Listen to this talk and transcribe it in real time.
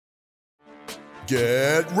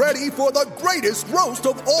Get ready for the greatest roast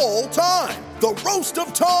of all time, the Roast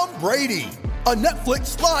of Tom Brady, a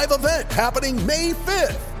Netflix live event happening May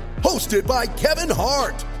 5th. Hosted by Kevin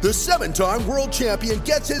Hart, the 7-time world champion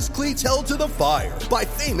gets his cleats held to the fire by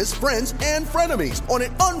famous friends and frenemies on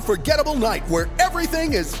an unforgettable night where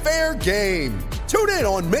everything is fair game. Tune in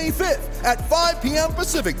on May 5th at 5 p.m.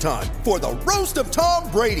 Pacific time for the Roast of Tom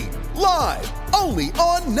Brady, live only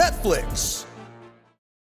on Netflix.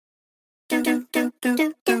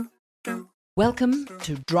 Welcome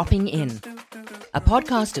to Dropping In, a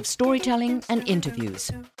podcast of storytelling and interviews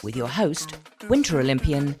with your host, Winter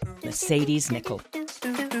Olympian Mercedes Nicoll.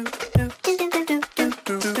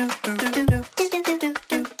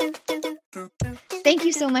 Thank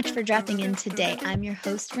you so much for dropping in today. I'm your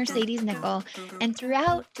host, Mercedes Nicoll, and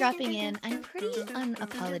throughout dropping in, I'm pretty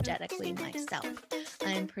unapologetically myself.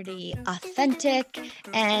 I'm pretty authentic,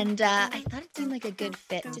 and I thought it seemed like a good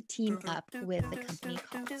fit to team up with a company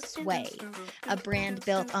called Sway, a brand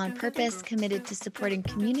built on purpose, committed to supporting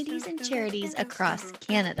communities and charities across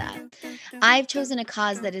Canada. I've chosen a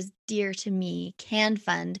cause that is dear to me,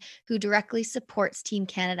 CanFund, who directly supports Team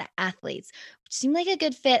Canada athletes, which seemed like a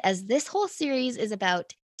good fit as this whole series is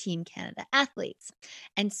about Team Canada athletes.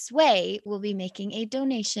 And Sway will be making a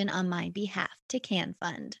donation on my behalf to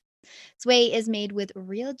CanFund. Sway is made with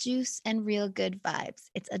real juice and real good vibes.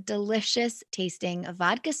 It's a delicious tasting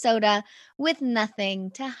vodka soda with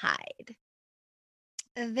nothing to hide.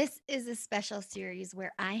 This is a special series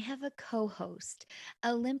where I have a co-host.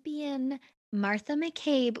 Olympian Martha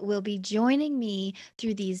McCabe will be joining me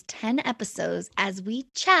through these 10 episodes as we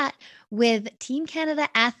chat with Team Canada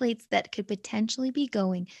athletes that could potentially be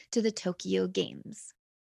going to the Tokyo Games.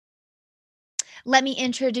 Let me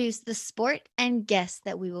introduce the sport and guests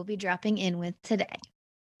that we will be dropping in with today.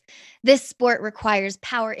 This sport requires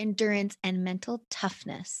power, endurance, and mental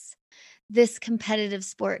toughness. This competitive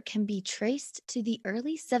sport can be traced to the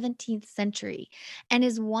early 17th century and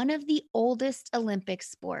is one of the oldest Olympic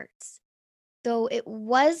sports. Though it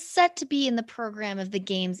was set to be in the program of the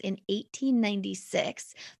Games in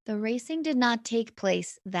 1896, the racing did not take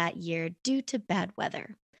place that year due to bad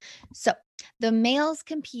weather. So, the males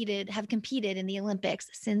have competed in the Olympics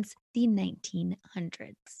since the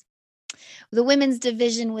 1900s. The women's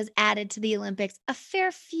division was added to the Olympics a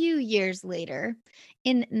fair few years later,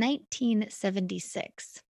 in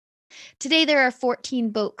 1976. Today, there are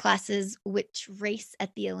 14 boat classes which race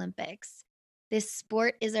at the Olympics. This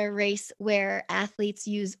sport is a race where athletes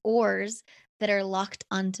use oars that are locked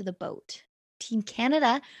onto the boat. Team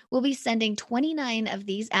Canada will be sending 29 of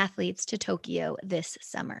these athletes to Tokyo this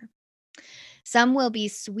summer. Some will be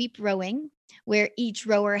sweep rowing, where each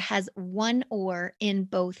rower has one oar in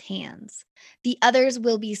both hands. The others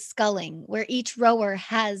will be sculling, where each rower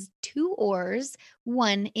has two oars,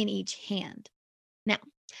 one in each hand. Now,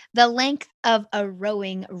 the length of a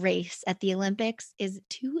rowing race at the Olympics is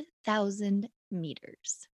 2,000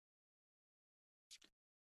 meters.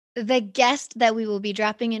 The guest that we will be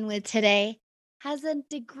dropping in with today has a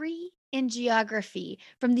degree in geography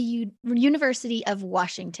from the University of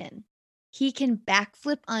Washington. He can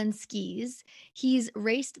backflip on skis. He's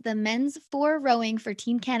raced the men's 4 rowing for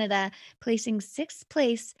Team Canada, placing 6th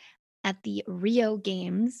place at the Rio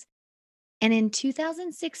Games. And in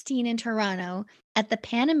 2016 in Toronto, at the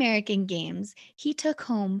Pan American Games, he took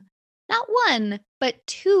home not 1, but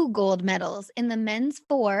 2 gold medals in the men's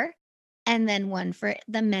 4 and then 1 for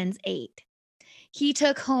the men's 8. He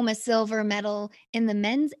took home a silver medal in the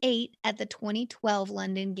men's 8 at the 2012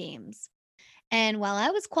 London Games. And while I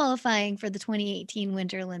was qualifying for the 2018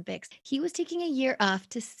 Winter Olympics, he was taking a year off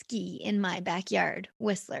to ski in my backyard,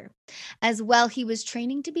 Whistler. As well, he was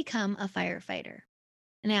training to become a firefighter.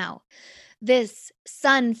 Now, this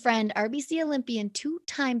son, friend, RBC Olympian,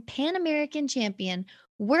 2-time Pan American champion,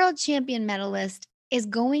 world champion medalist, is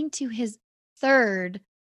going to his 3rd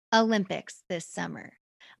Olympics this summer.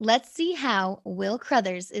 Let's see how Will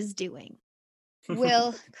Crothers is doing.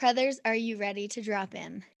 Will Crothers, are you ready to drop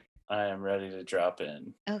in? I am ready to drop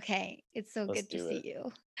in. Okay, it's so Let's good to do see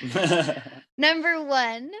it. you. Number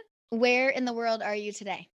 1, where in the world are you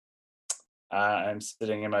today? I'm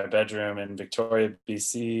sitting in my bedroom in Victoria,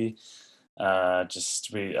 BC. I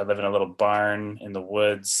live in a little barn in the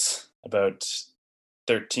woods, about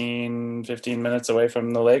 15 minutes away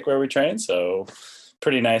from the lake where we train. So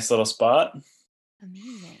pretty nice little spot.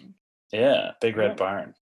 Amazing. Yeah, big red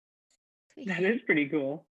barn. That is pretty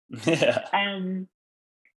cool. Yeah. I'm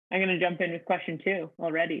going to jump in with question 2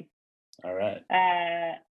 already. All right.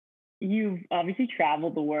 You've obviously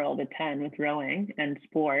traveled the world a ton with rowing and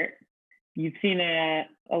sport. You've seen a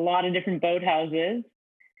lot of different boathouses.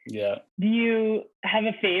 Yeah. Do you have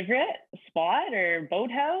a favorite spot or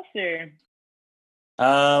boathouse or?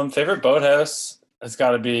 Favorite boathouse has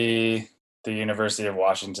got to be the University of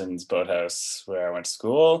Washington's boathouse where I went to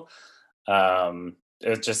school.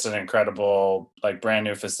 It's just an incredible, like, brand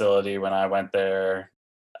new facility. When I went there,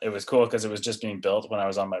 it was cool because it was just being built when I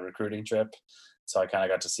was on my recruiting trip. So I kind of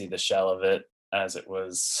got to see the shell of it as it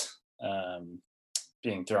was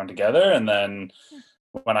being thrown together. And then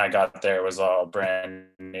when I got there, it was all brand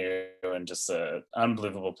new and just an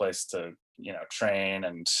unbelievable place to, train.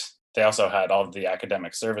 And they also had all of the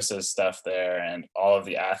academic services stuff there, and all of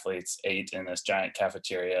the athletes ate in this giant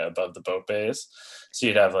cafeteria above the boat bays. So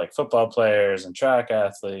you'd have like football players and track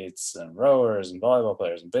athletes and rowers and volleyball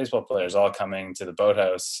players and baseball players all coming to the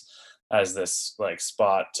boathouse as this like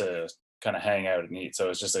spot to kind of hang out and eat. So it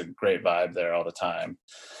was just a great vibe there all the time.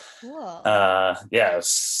 Cool. Yeah, it was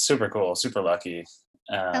super cool, super lucky.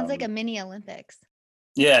 Sounds like a mini Olympics.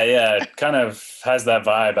 Yeah, it kind of has that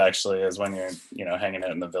vibe actually, as when you're, hanging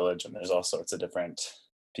out in the village and there's all sorts of different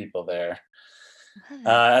people there.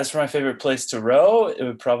 As for my favorite place to row, it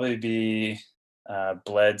would probably be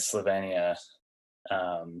Bled, Slovenia.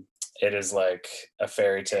 It is like a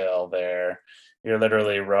fairy tale there. You're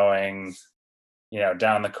literally rowing,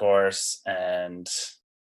 down the course, and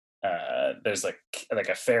there's like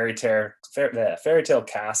a fairy tale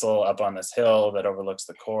castle up on this hill that overlooks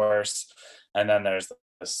the course. And then there's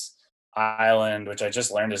this island, which I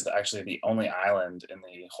just learned is actually the only island in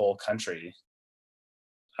the whole country.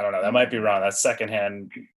 I don't know, that might be wrong. That's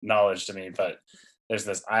secondhand knowledge to me, but there's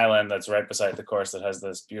this island that's right beside the course that has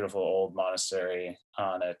this beautiful old monastery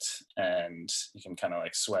on it, and you can kind of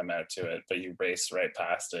like swim out to it, but you race right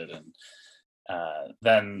past it. And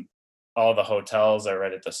then all the hotels are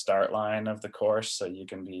right at the start line of the course, so you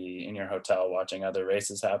can be in your hotel watching other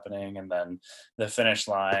races happening. And then the finish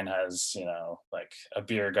line has, like a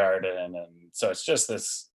beer garden, and so it's just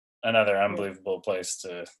another unbelievable place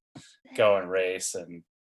to go and race. And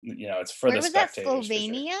it's for the spectators. Where was that?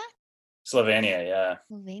 Slovenia? Slovenia, yeah.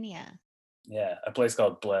 Slovenia. Yeah, a place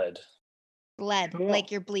called Bled. Bled,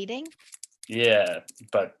 like you're bleeding? Yeah,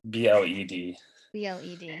 but BLED.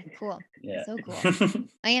 BLED. Cool. Yeah. So cool.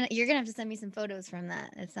 You're gonna have to send me some photos from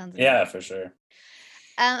that. It sounds amazing. Yeah, for sure.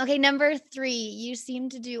 Okay, number 3. You seem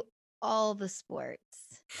to do all the sports.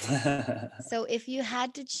 So if you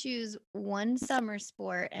had to choose one summer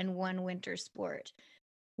sport and one winter sport,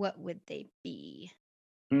 what would they be?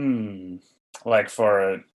 Like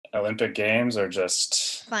for Olympic Games or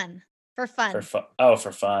just fun? For fun.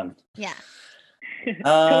 For fun. Yeah.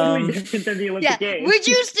 Totally different than the Olympic Games. Would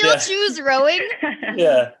you still choose rowing?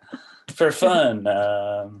 Yeah, for fun.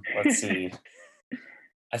 Let's see.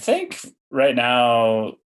 I think right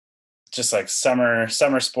now, just like summer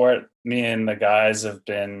sport, me and the guys have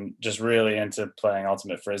been just really into playing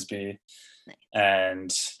ultimate frisbee. Nice.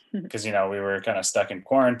 And because we were kind of stuck in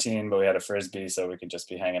quarantine, but we had a frisbee, so we could just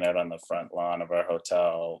be hanging out on the front lawn of our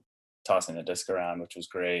hotel tossing the disc around, which was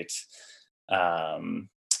great.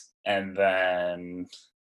 And then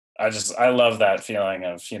I love that feeling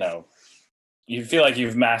of, you feel like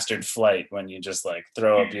you've mastered flight when you just like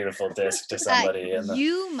throw a beautiful disc to somebody.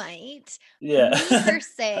 You might. Yeah. Me per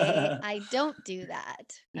se, I don't do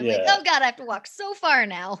that. I'm like, oh God, I have to walk so far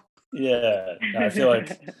now. Yeah. No, I feel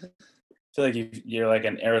like you're like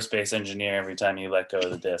an aerospace engineer every time you let go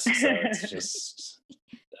of the disc. So it's just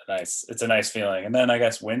it's a nice feeling. And then I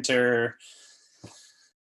guess winter,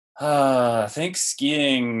 I think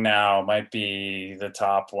skiing now might be the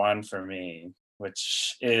top one for me,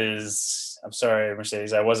 which is, I'm sorry,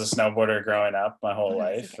 Mercedes, I was a snowboarder growing up my whole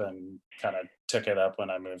life, and kind of took it up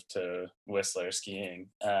when I moved to Whistler skiing.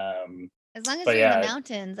 As long as you're in the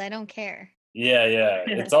mountains, I don't care. Yeah.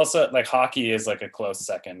 It's also like hockey is like a close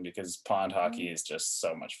second, because pond hockey is just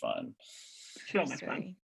so much fun. So much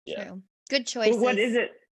fun. Yeah. True. Good choices. Well, what is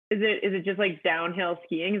it? Is it just like downhill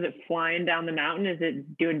skiing? Is it flying down the mountain? Is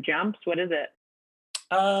it doing jumps? What is it?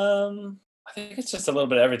 I think it's just a little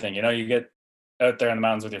bit of everything. You get out there in the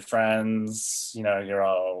mountains with your friends. You're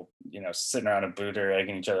all, sitting around a booter,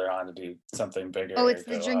 egging each other on to do something bigger. Oh, it's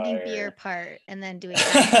the drinking beer part and then doing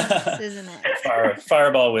dance, isn't it?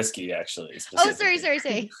 Fireball whiskey, actually. Oh, sorry.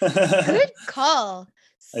 Good call.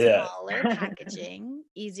 Smaller packaging,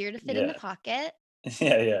 easier to fit in the pocket.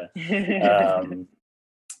 Yeah.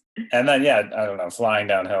 And then, I don't know, flying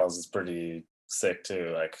down hills is pretty sick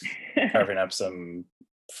too, like carving up some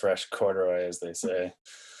fresh corduroy, as they say.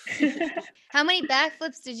 How many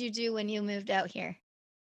backflips did you do when you moved out here?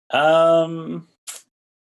 I don't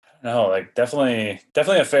know, like definitely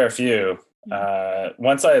a fair few.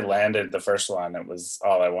 Once I landed the first one, it was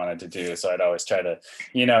all I wanted to do. So I'd always try to,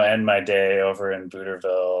 end my day over in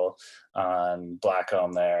Booterville on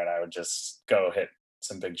Blackcomb there, and I would just go hit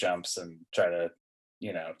some big jumps and try to,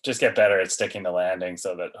 just get better at sticking to landing,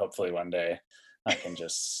 so that hopefully one day I can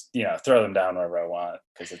just, throw them down wherever I want,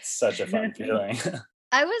 because it's such a fun feeling.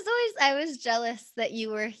 I was jealous that you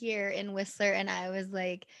were here in Whistler and I was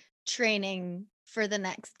like training for the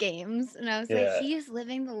next games. And I was like, Yeah. he is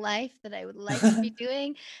living the life that I would like to be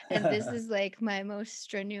doing. And this is like my most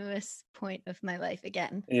strenuous point of my life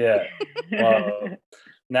again. Yeah. Well,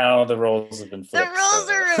 now the roles have been The flipped. roles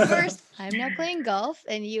so- are reversed. I'm now playing golf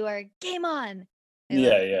and you are game on. I love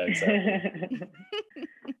Yeah, it. exactly.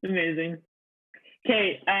 Amazing.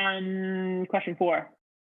 Okay, question 4.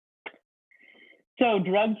 So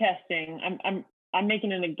drug testing. I'm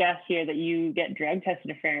making a guess here that you get drug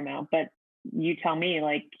tested a fair amount, but you tell me,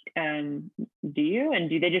 like, do you? And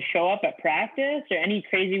do they just show up at practice, or any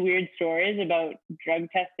crazy weird stories about drug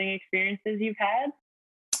testing experiences you've had?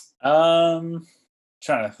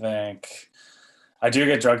 Trying to think. I do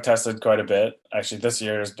get drug tested quite a bit. Actually, this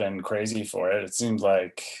year has been crazy for it. It seems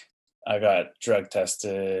like I got drug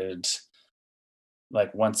tested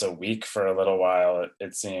like once a week for a little while.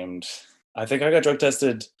 It seemed. I think I got drug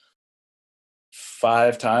tested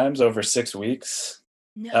 5 times over 6 weeks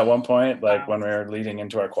at one point, like Wow. when we were leading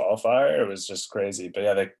into our qualifier. It was just crazy. But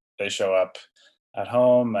yeah, they show up at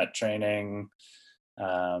home, at training.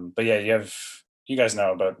 But yeah, you guys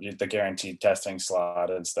know about the guaranteed testing slot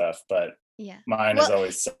and stuff, but Yeah. mine is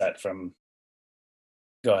always set from.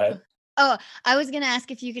 Go ahead. Oh, I was going to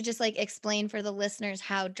ask if you could just like explain for the listeners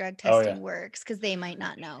how drug Oh, testing yeah. works, because they might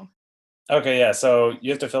not know. Okay, yeah. So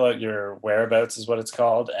you have to fill out your whereabouts, is what it's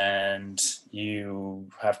called, and you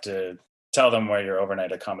have to tell them where your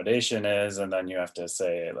overnight accommodation is, and then you have to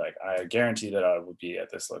say, like, I guarantee that I will be at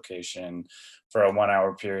this location for a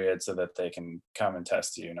 1-hour period, so that they can come and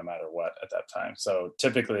test you no matter what at that time. So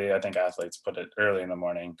typically, I think athletes put it early in the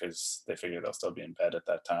morning because they figure they'll still be in bed at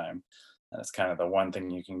that time. And it's kind of the one thing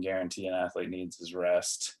you can guarantee an athlete needs is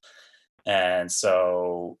rest. And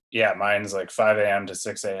so, yeah, mine's like 5 a.m. to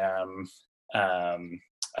 6 a.m.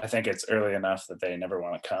 I think it's early enough that they never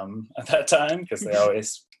want to come at that time, because they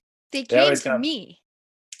always They They came always to come. me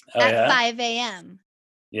oh at yeah 5 a.m.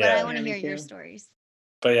 But I yeah want to Yeah, hear me your too. stories.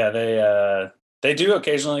 but yeah, they do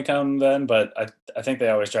occasionally come then, but I think they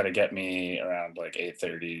always try to get me around like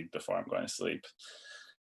 8:30 before I'm going to sleep.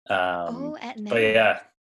 Oh, at But night.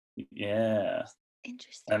 yeah,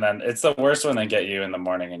 Interesting. and then it's the worst when they get you in the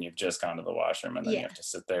morning and you've just gone to the washroom, and then you Yeah. have to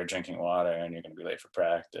sit there drinking water, and you're going to be late for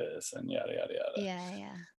practice, and yada yada yada.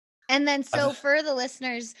 Yeah. And then, so for the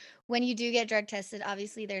listeners, when you do get drug tested,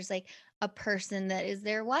 obviously there's like a person that is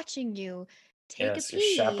there watching you take a Yes, your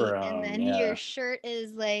pee, and chaperone. then your shirt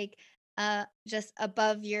is like just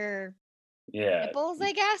above your Yeah, nipples,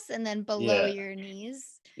 I guess, and then below yeah, your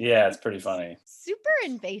knees. yeah. It's pretty funny. Super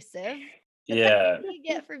invasive. But Yeah, that's what you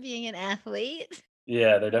get for being an athlete.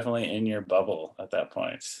 yeah. They're definitely in your bubble at that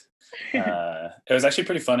point. It was actually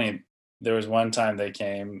pretty funny. There was one time they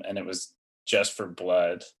came, and it was just for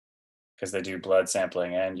blood, because they do blood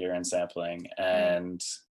sampling and urine sampling,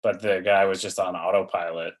 but the guy was just on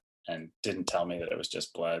autopilot and didn't tell me that it was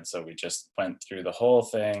just blood. So we just went through the whole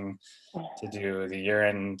thing to do the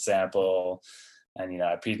urine sample, and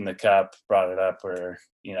I peed in the cup, brought it up, we're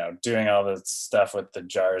doing all the stuff with the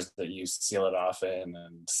jars that you seal it off in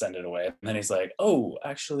and send it away, and then he's like, oh,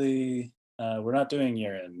 actually, we're not doing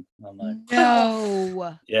urine. And I'm like,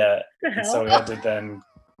 No. yeah. The And so hell? we had to then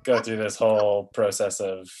go through this whole process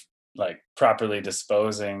of like properly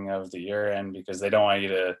disposing of the urine, because they don't want you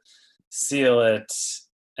to seal it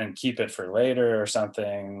and keep it for later or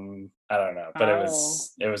something. I don't know, but it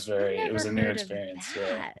was I've a never new heard of experience.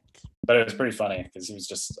 Yeah. that. But it was pretty funny because he was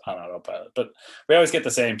just on autopilot. But we always get the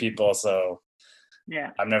same people, so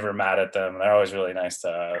Yeah. I'm never mad at them. They're always really nice to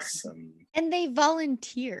us. And they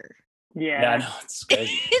volunteer. Yeah, I know, it's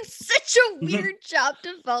crazy. It's such a weird job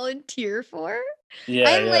to volunteer for. Yeah,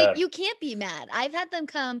 I'm yeah. like, you can't be mad. I've had them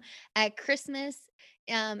come at Christmas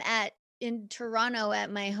in Toronto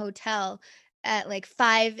at my hotel at like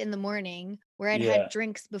 5 a.m, where I'd Yeah. had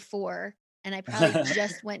drinks before, and I probably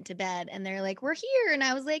just went to bed, and they're like, we're here. And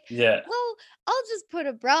I was like, Yeah. well, I'll just put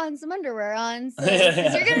a bra and some underwear on, so Yeah,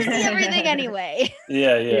 'cause you're gonna see yeah. everything anyway.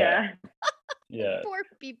 Yeah. Yeah. Yeah. Poor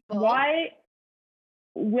people. Why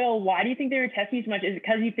do you think they were testing you so much? Is it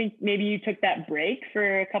because you think maybe you took that break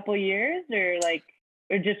for a couple of years,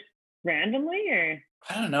 or just randomly, or?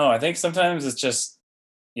 I don't know. I think sometimes it's just,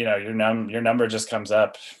 your number just comes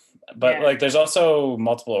up. but Yeah. like there's also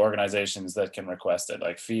multiple organizations that can request it.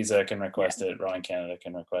 Like FISA can request it, Rowing Canada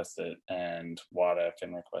can request it, and WADA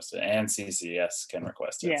can request it, and CCS can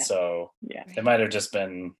request it. Yeah. So Yeah. it might have just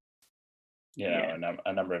been, you know, Yeah.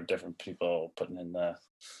 a number of different people putting in the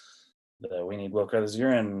we need Will Carruthers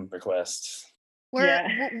urine request.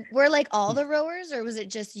 Were like all the rowers, or was it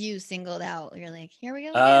just you singled out? You're like, here we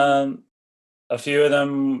go again. A few of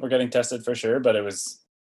them were getting tested for sure, but it was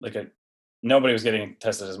like nobody was getting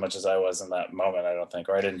tested as much as I was in that moment, I don't think,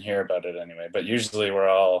 or I didn't hear about it anyway. But usually we're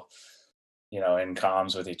all, you know, in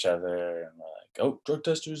comms with each other, and we're like, oh, drug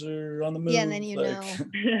testers are on the move. Yeah, and then you like, know.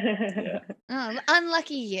 Yeah. Oh,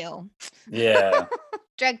 unlucky you. Yeah.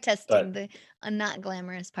 Drug testing, But the not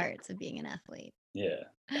glamorous parts of being an athlete. yeah.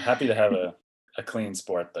 Happy to have a clean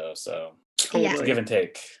sport though. So Totally. it's a give and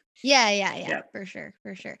take. Yeah, Yeah. for sure.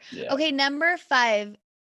 Yeah. Okay, number 5.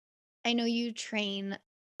 I know you train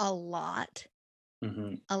a lot.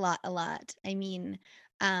 Mm-hmm. A lot. I mean,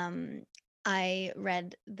 I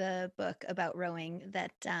read the book about rowing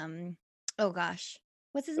that oh gosh,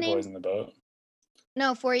 what's his The name? boys in the boat.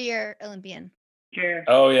 No, 4-year Olympian. Sure.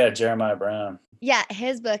 Oh yeah, Jeremiah Brown. Yeah,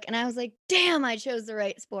 his book, and I was like, damn, I chose the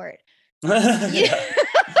right sport. Yeah.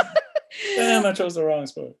 Damn, I chose the wrong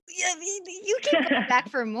sport. Yeah, you can go back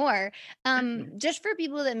for more. Just for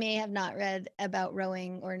people that may have not read about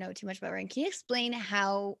rowing or know too much about rowing, can you explain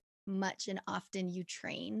how much and often you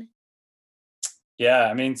train? Yeah,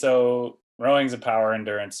 I mean, so rowing's a power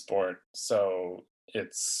endurance sport, so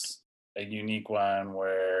it's a unique one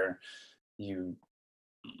where you're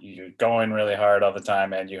going really hard all the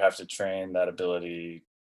time, and you have to train that ability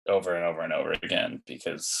over and over and over again,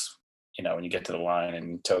 because you know when you get to the line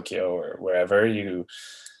in Tokyo or wherever, you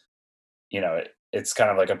know it's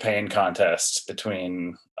kind of like a pain contest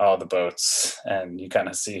between all the boats, and you kind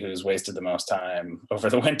of see who's wasted the most time over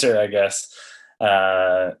the winter, I guess.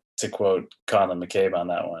 To quote Colin McCabe on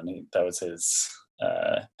that one, that was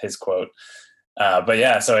his quote. But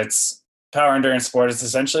yeah, so it's power endurance sport. It's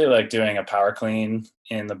essentially like doing a power clean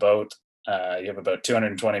in the boat. You have about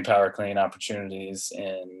 220 power clean opportunities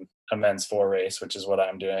in a men's 4 race, which is what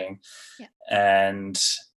I'm doing. Yeah. And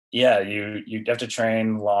yeah, you have to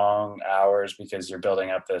train long hours because you're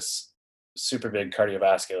building up this super big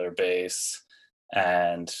cardiovascular base,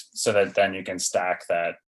 and so that then you can stack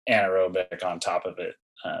that anaerobic on top of it.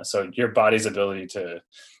 So your body's ability to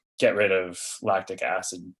get rid of lactic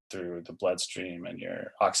acid through the bloodstream and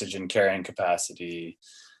your oxygen carrying capacity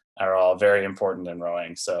are all very important in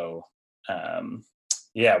rowing. So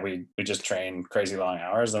yeah, we just train crazy long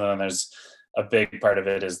hours, and then there's a big part of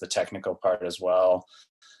it is the technical part as well,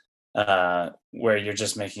 where you're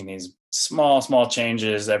just making these small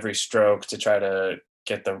changes every stroke to try to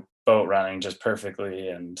get the boat running just perfectly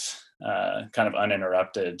and kind of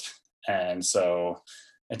uninterrupted. And so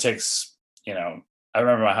it takes, you know, I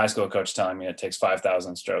remember my high school coach telling me it takes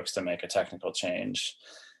 5,000 strokes to make a technical change.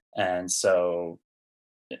 And so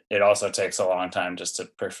it also takes a long time just to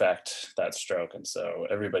perfect that stroke. And so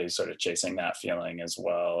everybody's sort of chasing that feeling, as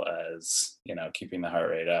well as, you know, keeping the heart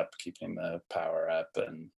rate up, keeping the power up,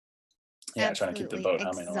 and yeah, trying to keep the boat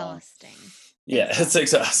humming along. Yeah, it's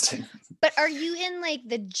exhausting. But are you in like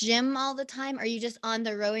the gym all the time? Are you just on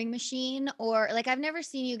the rowing machine? Or like, I've never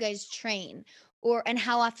seen you guys train, and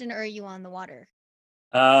how often are you on the water?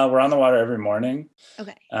 We're on the water every morning.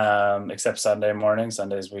 Okay. Except Sunday morning.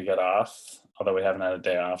 Sundays we get off, although we haven't had a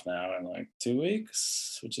day off now in like 2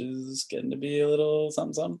 weeks, which is getting to be a little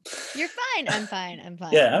something. You're fine. I'm fine.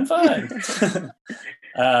 Yeah, I'm fine.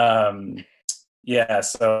 Yeah,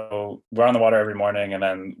 so we're on the water every morning, and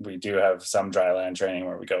then we do have some dry land training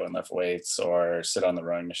where we go and lift weights or sit on the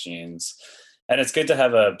rowing machines. And it's good to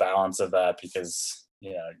have a balance of that, because,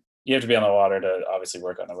 you know, you have to be on the water to obviously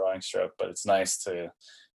work on the rowing stroke, but it's nice to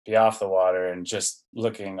be off the water and just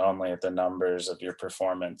looking only at the numbers of your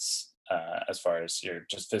performance as far as your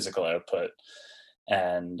just physical output.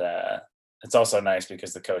 And it's also nice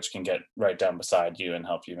because the coach can get right down beside you and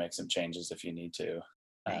help you make some changes if you need to.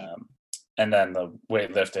 Right. And then the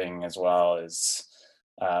weightlifting as well is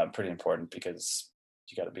pretty important, because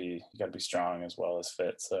you got to be strong as well as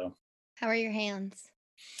fit. So how are your hands?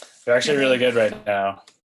 They're actually really good right now.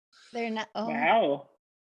 They're not. Oh. Wow.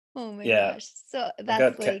 Oh my Yeah. gosh. So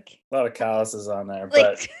that's like a lot of calluses on there,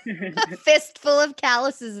 like but a fistful of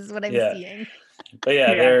calluses is what I'm Yeah. seeing. but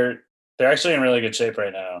yeah, Yeah. they're actually in really good shape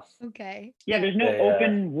right now. Okay. Yeah, there's no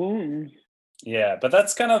open wounds. Yeah, but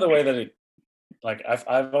that's kind of the way that it, like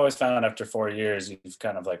I've always found after 4 years, you've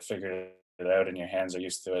kind of like figured it out and your hands are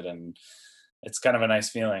used to it, and it's kind of a nice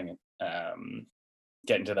feeling.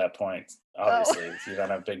 getting to that point. Obviously, you're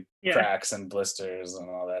gonna have big cracks and blisters and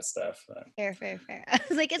all that stuff. Fair. I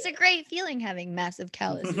was like, it's a great feeling having massive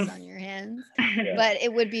calluses on your hands, but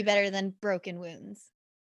it would be better than broken wounds.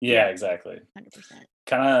 Yeah, exactly. 100%.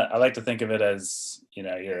 I like to think of it as,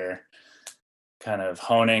 you're kind of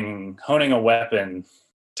honing a weapon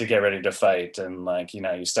to get ready to fight. And like,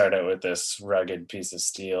 you start out with this rugged piece of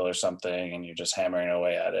steel or something, and you're just hammering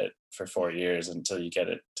away at it for 4 years until you get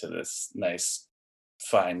it to this nice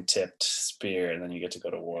fine tipped spear, and then you get to go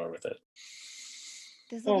to war with it.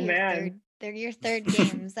 This will be your third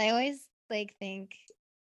games. I always think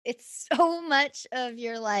it's so much of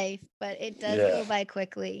your life, but it does go by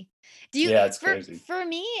quickly. It's crazy. For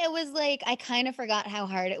me, it was like I kind of forgot how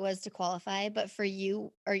hard it was to qualify, but for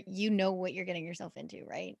you, or what you're getting yourself into,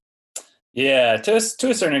 right? Yeah, to a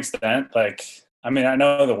certain extent. Like, I mean, I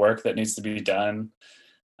know the work that needs to be done.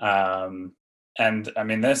 And I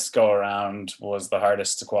mean, this go around was the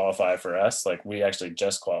hardest to qualify for us. Like, we actually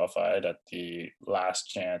just qualified at the last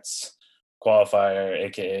chance qualifier,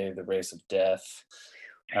 aka the race of death,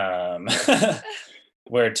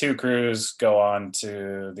 where 2 crews go on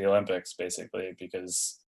to the Olympics, basically,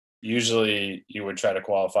 because usually you would try to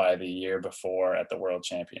qualify the year before at the World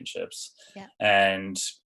Championships. Yeah. And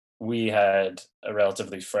we had a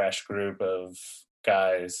relatively fresh group of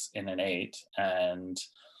guys in an 8, and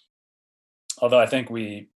although I think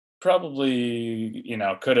we probably,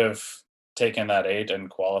 could have taken that 8 and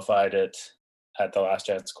qualified it at the last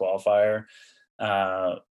chance qualifier,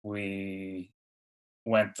 we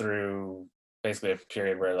went through basically a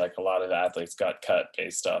period where like a lot of the athletes got cut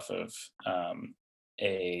based off of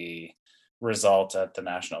a result at the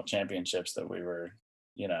national championships that we were,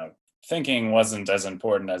 thinking wasn't as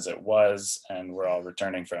important as it was, and we're all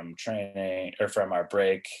returning from training or from our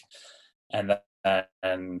break, and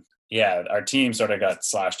our team sort of got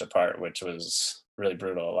slashed apart, which was really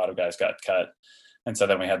brutal. A lot of guys got cut, and so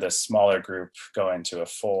then we had this smaller group going to a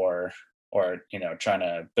 4, or trying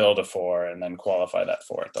to build a 4 and then qualify that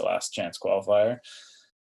 4 at the last chance qualifier.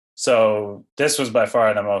 So this was by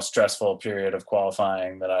far the most stressful period of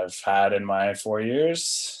qualifying that I've had in my 4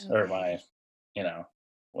 years, or my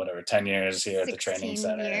 10 years here at the training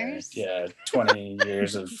center. Years? Yeah, 20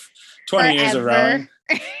 years of rowing.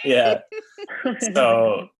 Yeah.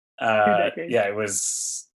 So it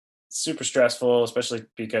was super stressful, especially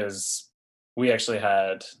because we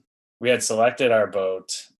had selected our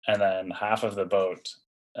boat, and then half of the boat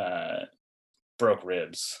broke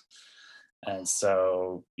ribs. And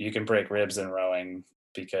so you can break ribs in rowing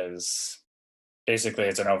because basically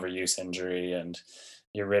it's an overuse injury, and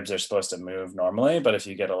your ribs are supposed to move normally, but if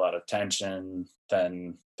you get a lot of tension,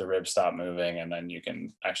 then the ribs stop moving, and then you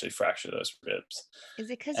can actually fracture those ribs. Is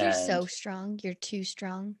it because you're so strong? You're too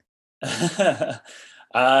strong?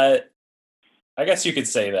 I guess you could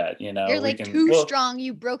say that, You're like too strong.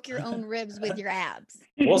 You broke your own ribs with your abs.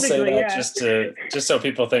 We'll say that just so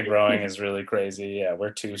people think rowing is really crazy. Yeah,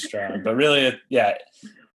 we're too strong. But really,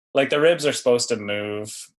 like the ribs are supposed to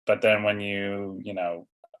move, but then when you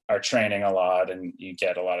are training a lot and you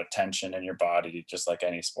get a lot of tension in your body, just like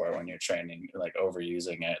any sport, when you're training, like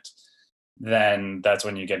overusing it, then that's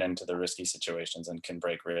when you get into the risky situations and can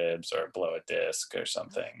break ribs or blow a disc or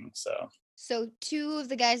something. So 2 of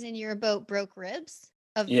the guys in your boat broke ribs?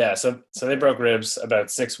 So they broke ribs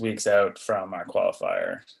about 6 weeks out from our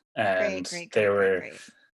qualifier, and they were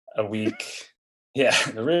a week. Yeah,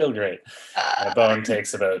 they're real great. A bone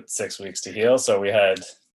takes about 6 weeks to heal, so we had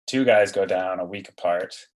 2 guys go down a week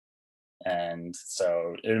apart, and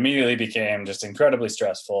so it immediately became just incredibly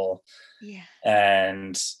stressful. Yeah.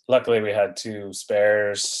 And luckily we had 2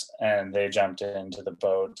 spares, and they jumped into the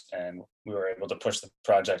boat, and we were able to push the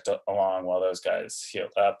project along while those guys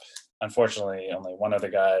healed up. Unfortunately, only one of the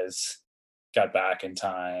guys got back in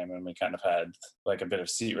time, and we kind of had like a bit of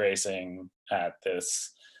seat racing at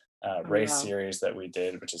this race series that we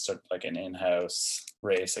did, which is sort of like an in-house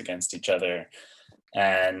race against each other.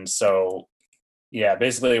 And so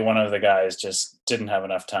basically one of the guys just didn't have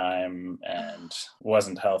enough time and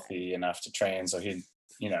wasn't healthy enough to train. So he,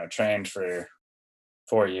 trained for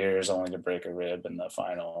 4 years only to break a rib in the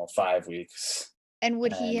final 5 weeks. And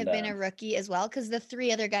would he have been a rookie as well? Because the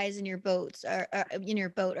 3 other guys in your boat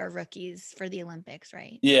are rookies for the Olympics,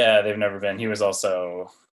 right? Yeah, they've never been. He was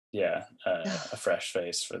also, a fresh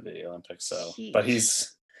face for the Olympics. So, but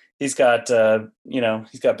he's got,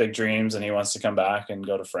 he's got big dreams, and he wants to come back and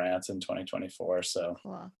go to France in 2024. So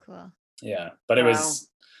cool. Yeah, but it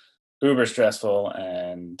was uber stressful,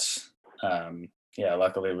 and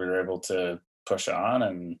luckily we were able to push on,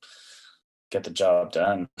 and get the job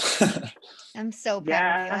done. I'm so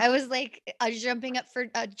proud of you. I was like jumping up for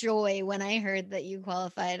joy when I heard that you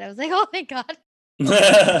qualified. I was like, oh my God.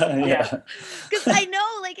 Yeah. Because I know,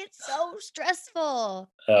 like, it's so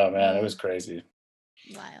stressful. Oh man, it was crazy.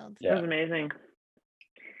 Wild. Yeah. It was amazing.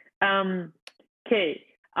 Kate,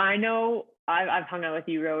 I know I've hung out with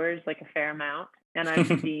you rowers like a fair amount, and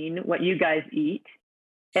I've seen what you guys eat,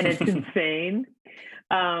 and it's insane.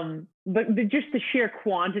 But just the sheer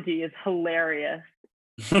quantity is hilarious.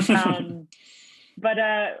 But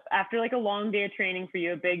after like a long day of training for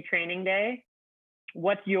you, a big training day,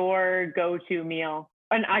 what's your go-to meal?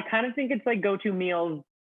 And I kind of think it's like go-to meals.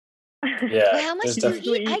 Yeah. Well, how much do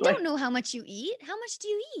you eat? I don't know how much you eat. How much do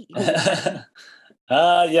you eat?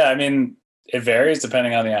 Yeah, I mean, it varies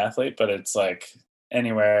depending on the athlete, but it's like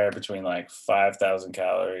anywhere between like 5,000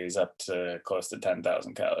 calories up to close to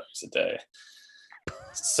 10,000 calories a day.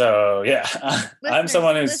 So yeah, I'm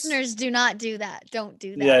someone who's listeners do not do that. Don't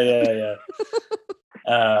do that.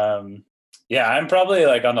 Yeah. I'm probably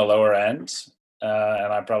like on the lower end,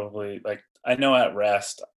 and I probably like I know at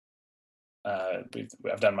rest, I've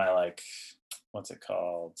done my like what's it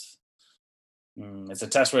called? It's a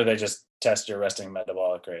test where they just test your resting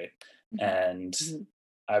metabolic rate, and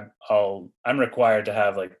I'm required to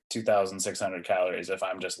have like 2,600 calories if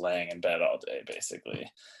I'm just laying in bed all day,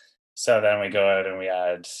 basically. So then we go out and we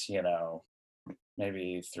add,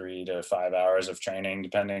 maybe 3 to 5 hours of training,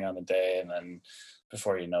 depending on the day. And then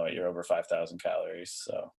before you know it, you're over 5,000 calories.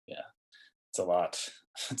 So yeah, it's a lot.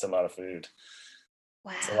 It's a lot of food.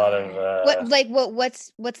 Wow. It's a lot of,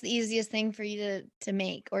 what's the easiest thing for you to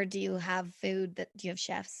make? Or do you have food do you have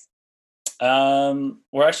chefs?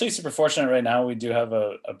 We're actually super fortunate right now. We do have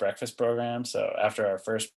a breakfast program. So after our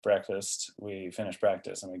first breakfast, we finish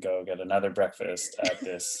practice and we go get another breakfast at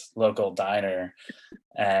this local diner.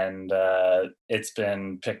 And it's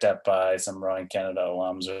been picked up by some Rowing Canada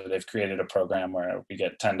alums, where they've created a program where we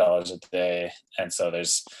get $10 a day. And so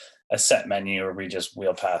there's a set menu where we just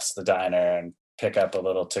wheel past the diner and pick up a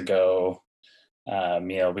little to-go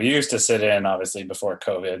meal. We used to sit in, obviously, before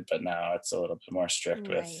COVID, but now it's a little bit more strict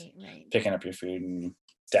with picking up your food and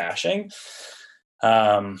dashing.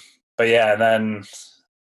 But yeah, and then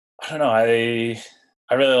I don't know. I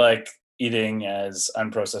really like eating as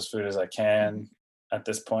unprocessed food as I can at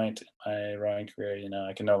this point in my rowing career.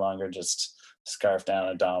 I can no longer just scarf down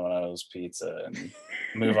a Domino's pizza and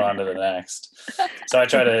move on to the next. So I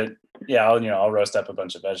try to, I'll roast up a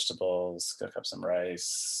bunch of vegetables, cook up some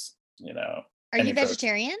rice, Are you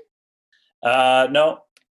vegetarian? No,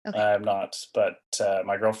 okay. I'm not. But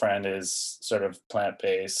my girlfriend is sort of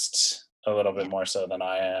plant-based, a little bit more so than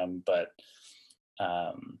I am. But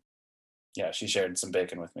she shared some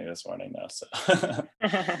bacon with me this morning, though. So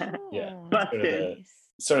yeah,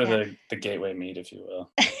 sort of the gateway meat, if you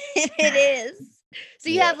will. It is. So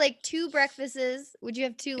you have like 2 breakfasts. Would you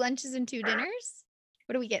have 2 lunches and 2 dinners?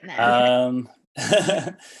 What are we getting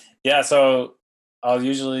at? Yeah. So I'll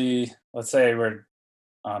usually, let's say we're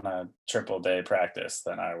on a triple day practice,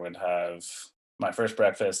 then I would have my first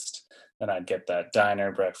breakfast, then I'd get that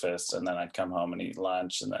diner breakfast, and then I'd come home and eat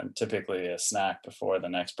lunch, and then typically a snack before the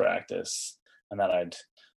next practice. And then I'd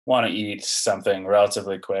want to eat something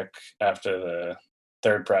relatively quick after the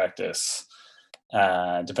third practice,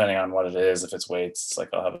 depending on what it is. If it's weights, it's like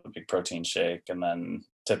I'll have a big protein shake, and then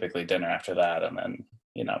typically dinner after that, and then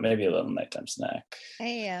maybe a little nighttime snack.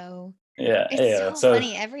 Ayo. Yeah, it's so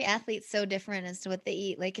funny. Every athete's so different as to what they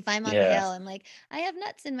eat. Like if I'm on the hill, I'm like, I have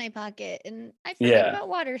nuts in my pocket, and I forget about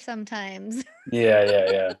water sometimes.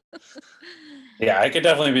 Yeah, I could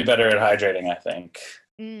definitely be better at hydrating, I think.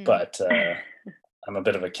 But I'm a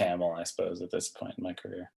bit of a camel, I suppose, at this point in my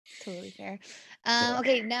career. Totally fair.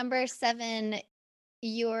 Okay, number 7,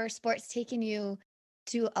 your sport's taken you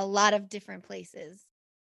to a lot of different places.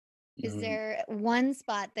 Is there one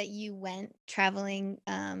spot that you went traveling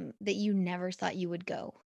that you never thought you would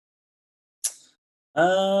go?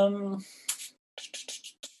 Let's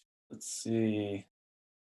see.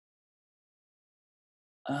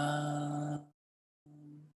 I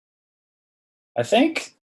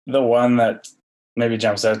think the one that maybe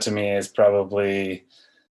jumps out to me is probably,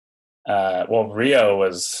 Rio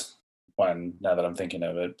was one, now that I'm thinking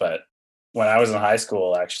of it. But when I was in high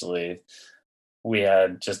school, actually, we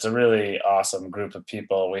had just a really awesome group of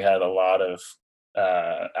people. We had a lot of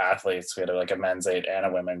athletes. We had like a men's 8 and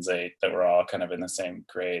a women's 8 that were all kind of in the same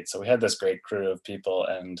grade. So we had this great crew of people,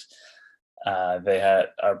 and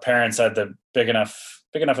our parents had the big enough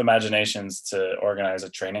imaginations to organize a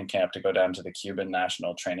training camp to go down to the Cuban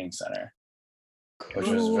National Training Center, which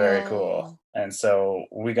was very cool. And so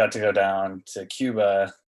we got to go down to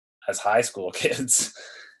Cuba as high school kids.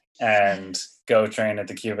 and go train at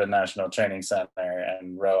the Cuban National Training Center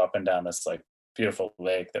and row up and down this like beautiful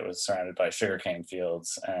lake that was surrounded by sugarcane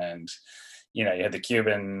fields. And, you know, you had the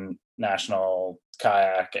Cuban national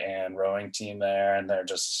kayak and rowing team there, and they're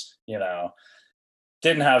just, you know,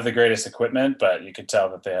 didn't have the greatest equipment, but you could tell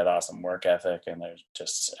that they had awesome work ethic, and they're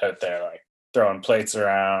just out there like throwing plates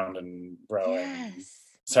around and rowing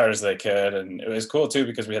as hard as they could. And it was cool too,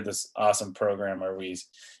 because we had this awesome program where we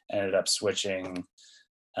ended up switching,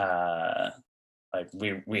 like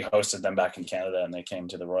we hosted them back in Canada, and they came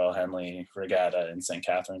to the Royal Henley Regatta in St.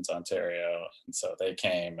 Catharines, Ontario. And so they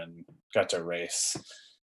came and got to race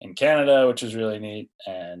in Canada, which was really neat.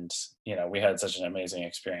 And, you know, we had such an amazing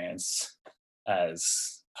experience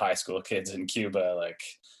as high school kids in Cuba. Like,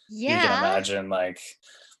 you can imagine, like,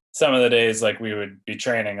 some of the days, like, we would be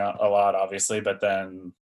training a lot, obviously, but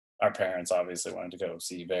then our parents obviously wanted to go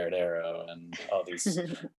see Veradero and all these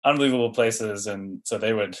unbelievable places. And so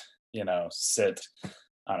they would, you know, sit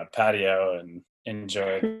on a patio and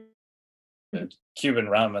enjoy the Cuban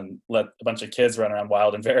rum and let a bunch of kids run around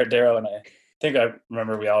wild in Veradero. And I think I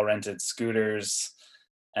remember we all rented scooters,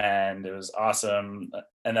 and it was awesome.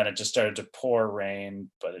 And then it just started to pour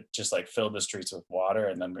rain, but it just like filled the streets with water.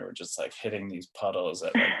 And then we were just like hitting these puddles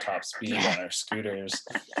at like top speed on our scooters.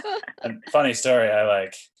 And funny story, I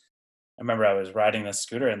remember I was riding this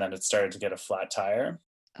scooter, and then it started to get a flat tire.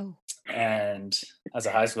 Oh. And as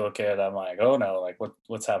a high school kid, I'm like, oh no, like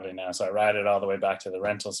what's happening now? So I ride it all the way back to the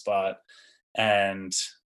rental spot, and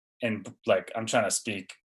like I'm trying to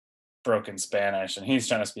speak broken Spanish, and he's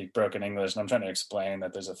trying to speak broken English, and I'm trying to explain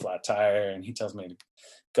that there's a flat tire, and he tells me to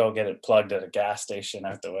go get it plugged at a gas station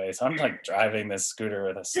out the way. So I'm like driving this scooter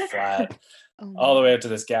with a flat all the way up to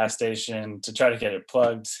this gas station to try to get it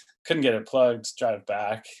plugged. Couldn't get it plugged, drive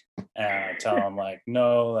back, and I tell him like,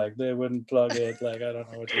 no, like they wouldn't plug it, like I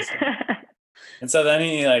don't know what to say. And so then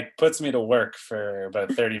he like puts me to work for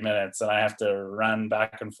about 30 minutes, and I have to run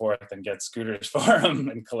back and forth and get scooters for him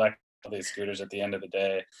and collect all these scooters at the end of the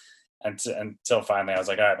day. Until finally I was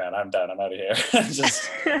like, all right, man, I'm done. I'm out of here. Just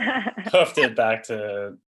hoofed it back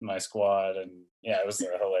to my squad. And yeah, it was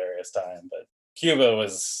a hilarious time. But Cuba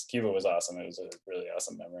was awesome. It was a really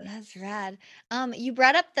awesome memory. That's rad. You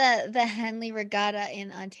brought up the Henley Regatta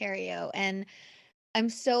in Ontario, and I'm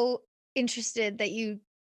so interested that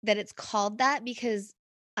it's called that, because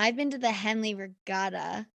I've been to the Henley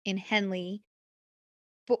Regatta in Henley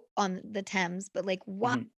on the Thames, but like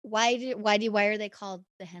why are they called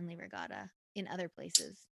the Henley Regatta in other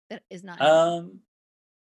places that is not Henley?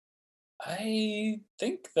 I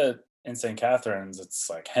think that in St. Catharines it's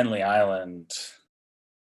like Henley Island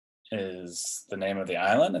is the name of the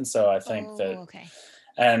island, and so I think okay.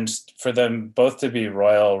 And for them both to be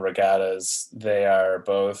royal regattas, they are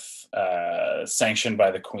both sanctioned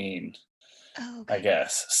by the Queen, okay. I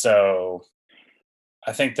guess. So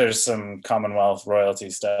I think there's some Commonwealth royalty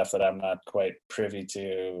stuff that I'm not quite privy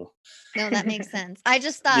to. No, that makes sense. I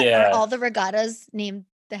just thought are all the regattas named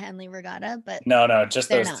the Henley Regatta, but no, just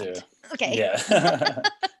those not. two. Okay. Yeah.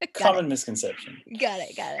 Common misconception. Got it.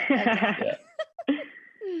 Okay. Yeah.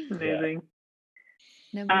 Amazing.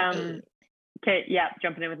 Number 8. Okay, yeah,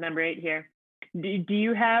 jumping in with number 8 here. Do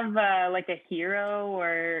you have like a hero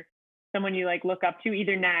or someone you like look up to,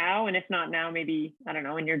 either now, and if not now, maybe, I don't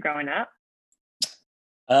know, when you're growing up?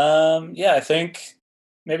 Yeah, I think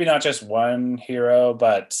maybe not just one hero,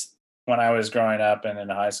 but when I was growing up and in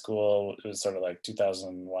high school, it was sort of like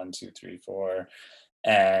 2001, 2, 3, 4.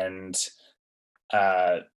 And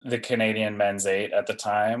the Canadian men's 8 at the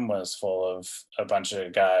time was full of a bunch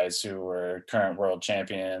of guys who were current world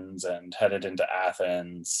champions and headed into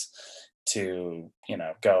Athens to, you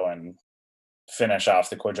know, go and finish off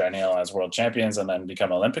the quadrennial as world champions and then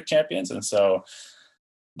become Olympic champions. And so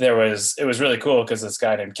it was really cool, because this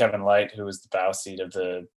guy named Kevin Light, who was the bow seat of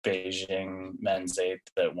the Beijing men's 8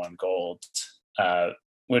 that won gold,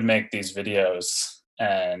 would make these videos,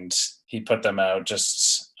 and he put them out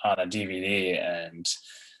just on a DVD. And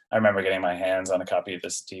I remember getting my hands on a copy of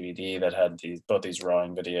this DVD that had both these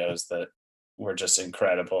rowing videos that were just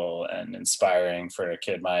incredible and inspiring for a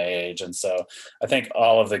kid my age. And so I think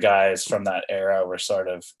all of the guys from that era were sort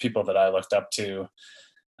of people that I looked up to,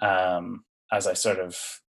 as I sort of,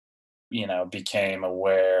 you know, became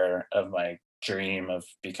aware of my dream of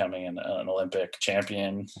becoming an Olympic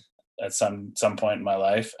champion at some point in my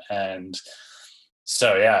life. And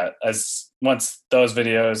so, yeah, once those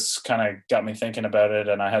videos kind of got me thinking about it,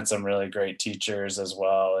 and I had some really great teachers as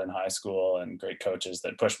well in high school and great coaches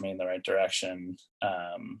that pushed me in the right direction.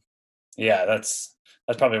 Yeah, that's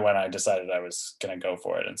probably when I decided I was going to go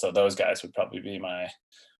for it. And so those guys would probably be my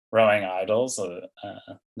rowing idols now That's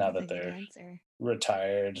that a good they're answer.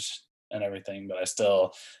 retired and everything, but I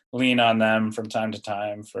still lean on them from time to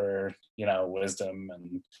time for, wisdom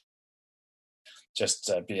and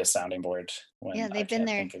just be a sounding board when Yeah, I they've been can't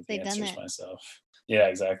there. think of the They've done answers it. myself. Yeah,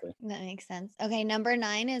 exactly. That makes sense. Okay, number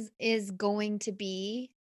 9 is going to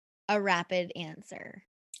be a rapid answer.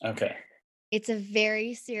 Okay. It's a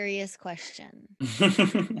very serious question.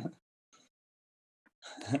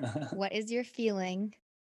 What is your feeling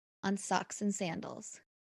on socks and sandals?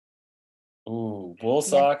 Ooh, wool Yeah.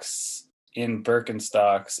 socks in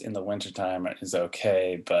Birkenstocks in the wintertime is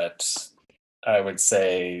okay, but I would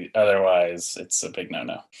say otherwise it's a big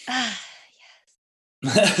no-no. Ah,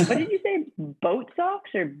 What did you say? Boat socks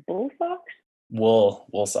or bull socks?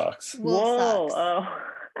 Wool socks. wool Whoa! socks.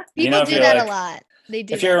 Oh, People if do you're that a like- lot. They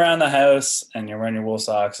do If you're that. around the house and you're wearing your wool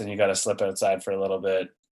socks and you got to slip outside for a little bit,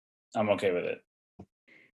 I'm okay with it.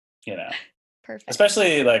 Perfect.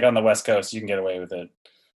 Especially like on the West Coast, you can get away with it.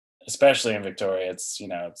 Especially in Victoria, it's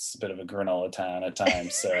a bit of a granola town at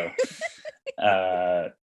times. So,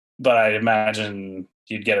 but I imagine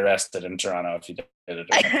you'd get arrested in Toronto if you did it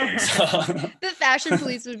or something. So. The fashion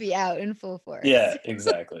police would be out in full force. Yeah,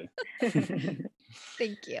 exactly.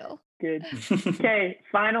 Thank you. good. Okay,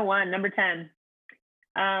 final one, number 10.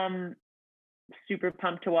 Super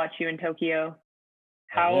pumped to watch you in Tokyo.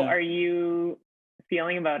 How yeah. are you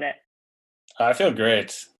feeling about it? I feel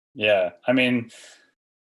great. Yeah, I mean,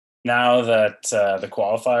 now that the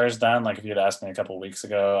qualifier's done, like if you'd asked me a couple of weeks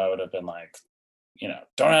ago, I would have been like,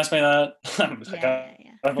 don't ask me that. I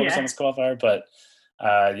gotta focus on this qualifier. But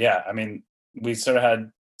yeah, I mean, we sort of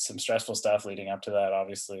had some stressful stuff leading up to that,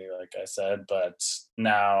 obviously, like I said, but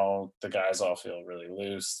now the guys all feel really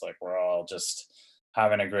loose. Like we're all just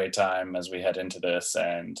having a great time as we head into this,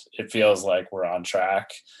 and it feels like we're on track.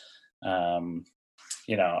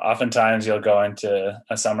 Oftentimes you'll go into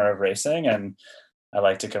a summer of racing, and I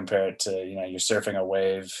like to compare it to, you're surfing a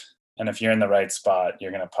wave, and if you're in the right spot,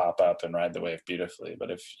 you're going to pop up and ride the wave beautifully. But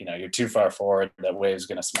if, you're too far forward, that wave's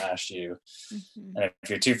going to smash you. Mm-hmm. And if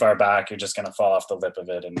you're too far back, you're just going to fall off the lip of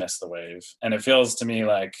it and miss the wave. And it feels to me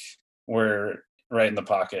like we're right in the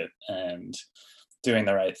pocket and doing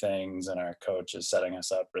the right things, and our coach is setting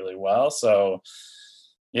us up really well. So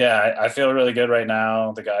yeah, I feel really good right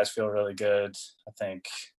now. The guys feel really good. I think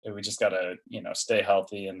we just got to, stay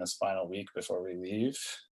healthy in this final week before we leave.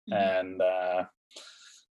 Mm-hmm. And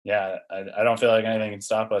yeah, I don't feel like anything can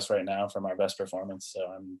stop us right now from our best performance. So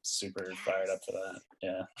I'm super fired up for that.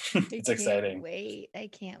 Yeah, it's exciting. I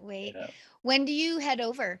can't wait. Yeah. When do you head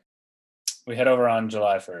over? We head over on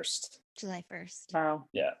July 1st. July 1st. Wow.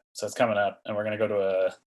 Yeah, so it's coming up, and we're going to go to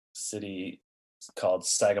a city called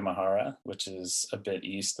Sagamihara, which is a bit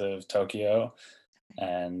east of Tokyo,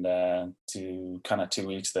 and do kind of 2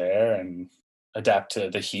 weeks there and adapt to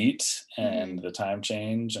the heat and the time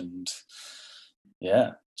change, and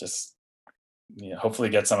just hopefully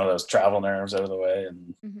get some of those travel nerves out of the way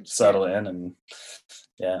and settle in, and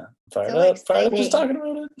fired up just talking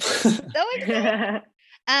about it. So exciting.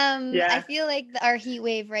 Yeah. I feel like our heat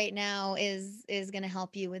wave right now is going to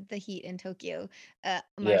help you with the heat in Tokyo.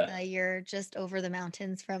 Martha, you're just over the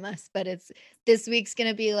mountains from us, but this week's going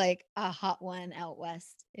to be like a hot one out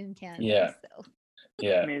west in Canada. Yeah. So.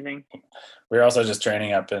 Yeah. Amazing. We're also just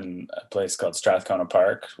training up in a place called Strathcona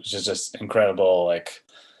Park, which is just incredible. Like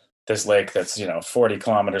this lake that's, 40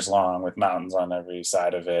 kilometers long with mountains on every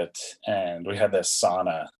side of it. And we had this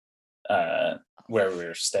sauna where we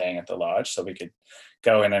were staying at the lodge, so we could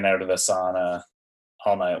go in and out of the sauna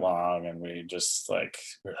all night long, and we're like,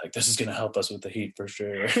 this is going to help us with the heat for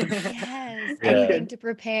sure. Yes, anything to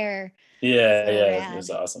prepare. It was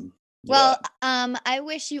awesome. Well, I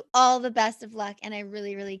wish you all the best of luck, and I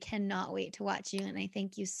really, really cannot wait to watch you. And I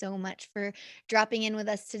thank you so much for dropping in with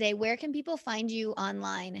us today. Where can people find you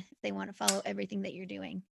online if they want to follow everything that you're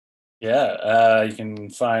doing? Yeah, you can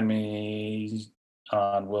find me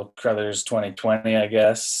on Will Crothers 2020, I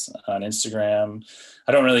guess, on Instagram.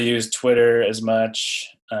 I don't really use Twitter as much.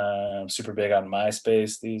 I'm super big on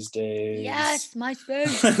MySpace these days. Yes,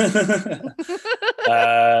 MySpace.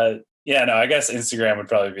 I guess Instagram would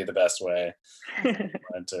probably be the best way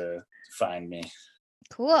to find me.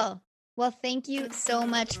 Cool. Well, thank you so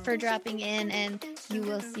much for dropping in, and you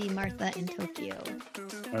will see Martha in Tokyo.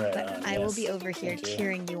 All right, but I will be over here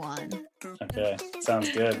cheering you on. Okay,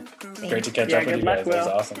 sounds good. Thanks. Great to catch up with you guys. Will. That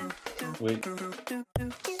was awesome.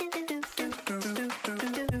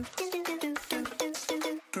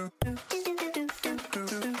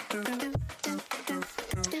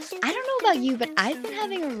 I don't know about you, but I've been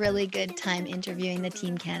having a really good time interviewing the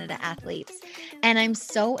Team Canada athletes. And I'm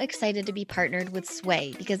so excited to be partnered with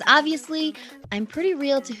Sway because obviously I'm pretty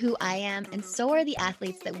real to who I am, and so are the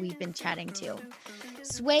athletes that we've been chatting to.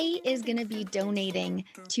 Sway is going to be donating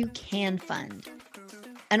to Can Fund,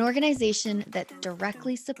 an organization that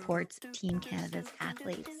directly supports Team Canada's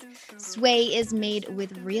athletes. Sway is made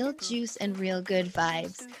with real juice and real good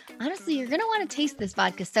vibes. Honestly, you're going to want to taste this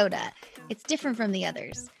vodka soda. It's different from the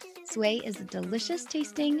others. Sway is a delicious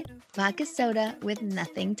tasting vodka soda with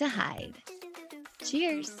nothing to hide.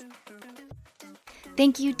 Cheers.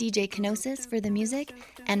 Thank you, DJ Kenosis, for the music,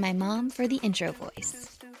 and my mom for the intro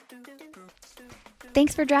voice.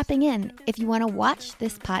 Thanks for dropping in. If you want to watch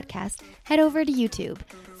this podcast, head over to YouTube.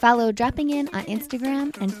 Follow Dropping In on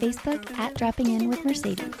Instagram and Facebook at Dropping In with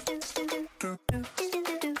Mercedes.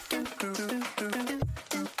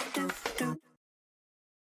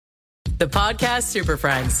 The Podcast Super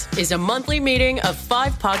Friends is a monthly meeting of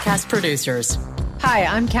 5 podcast producers. Hi,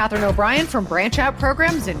 I'm Catherine O'Brien from Branch Out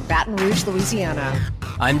Programs in Baton Rouge, Louisiana.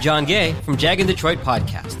 I'm John Gay from Jag and Detroit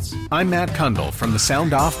Podcasts. I'm Matt Kundle from the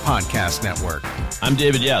Sound Off Podcast Network. I'm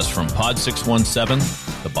David Yaz from Pod 617,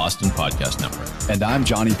 the Boston Podcast Network. And I'm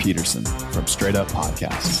Johnny Peterson from Straight Up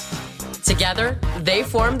Podcasts. Together, they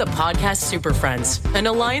form the Podcast Super Friends, an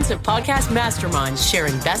alliance of podcast masterminds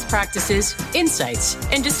sharing best practices, insights,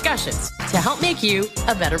 and discussions to help make you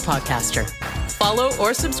a better podcaster. Follow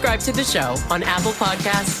or subscribe to the show on Apple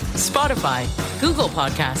Podcasts, Spotify, Google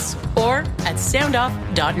Podcasts, or at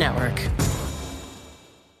soundoff.network.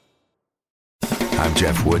 I'm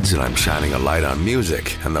Jeff Woods, and I'm shining a light on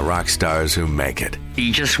music and the rock stars who make it.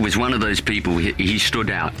 He just was one of those people, he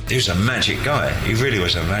stood out. He was a magic guy. He really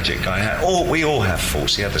was a magic guy. We all have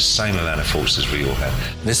faults. He had the same amount of faults as we all had.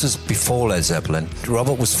 This was before Led Zeppelin.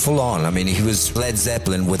 Robert was full on. I mean, he was Led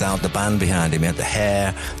Zeppelin without the band behind him. He had the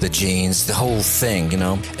hair, the jeans, the whole thing, you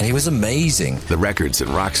know. And he was amazing. The Records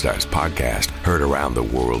and Rockstars podcast, heard around the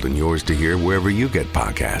world and yours to hear wherever you get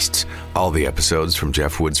podcasts. All the episodes from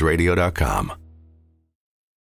JeffWoodsRadio.com.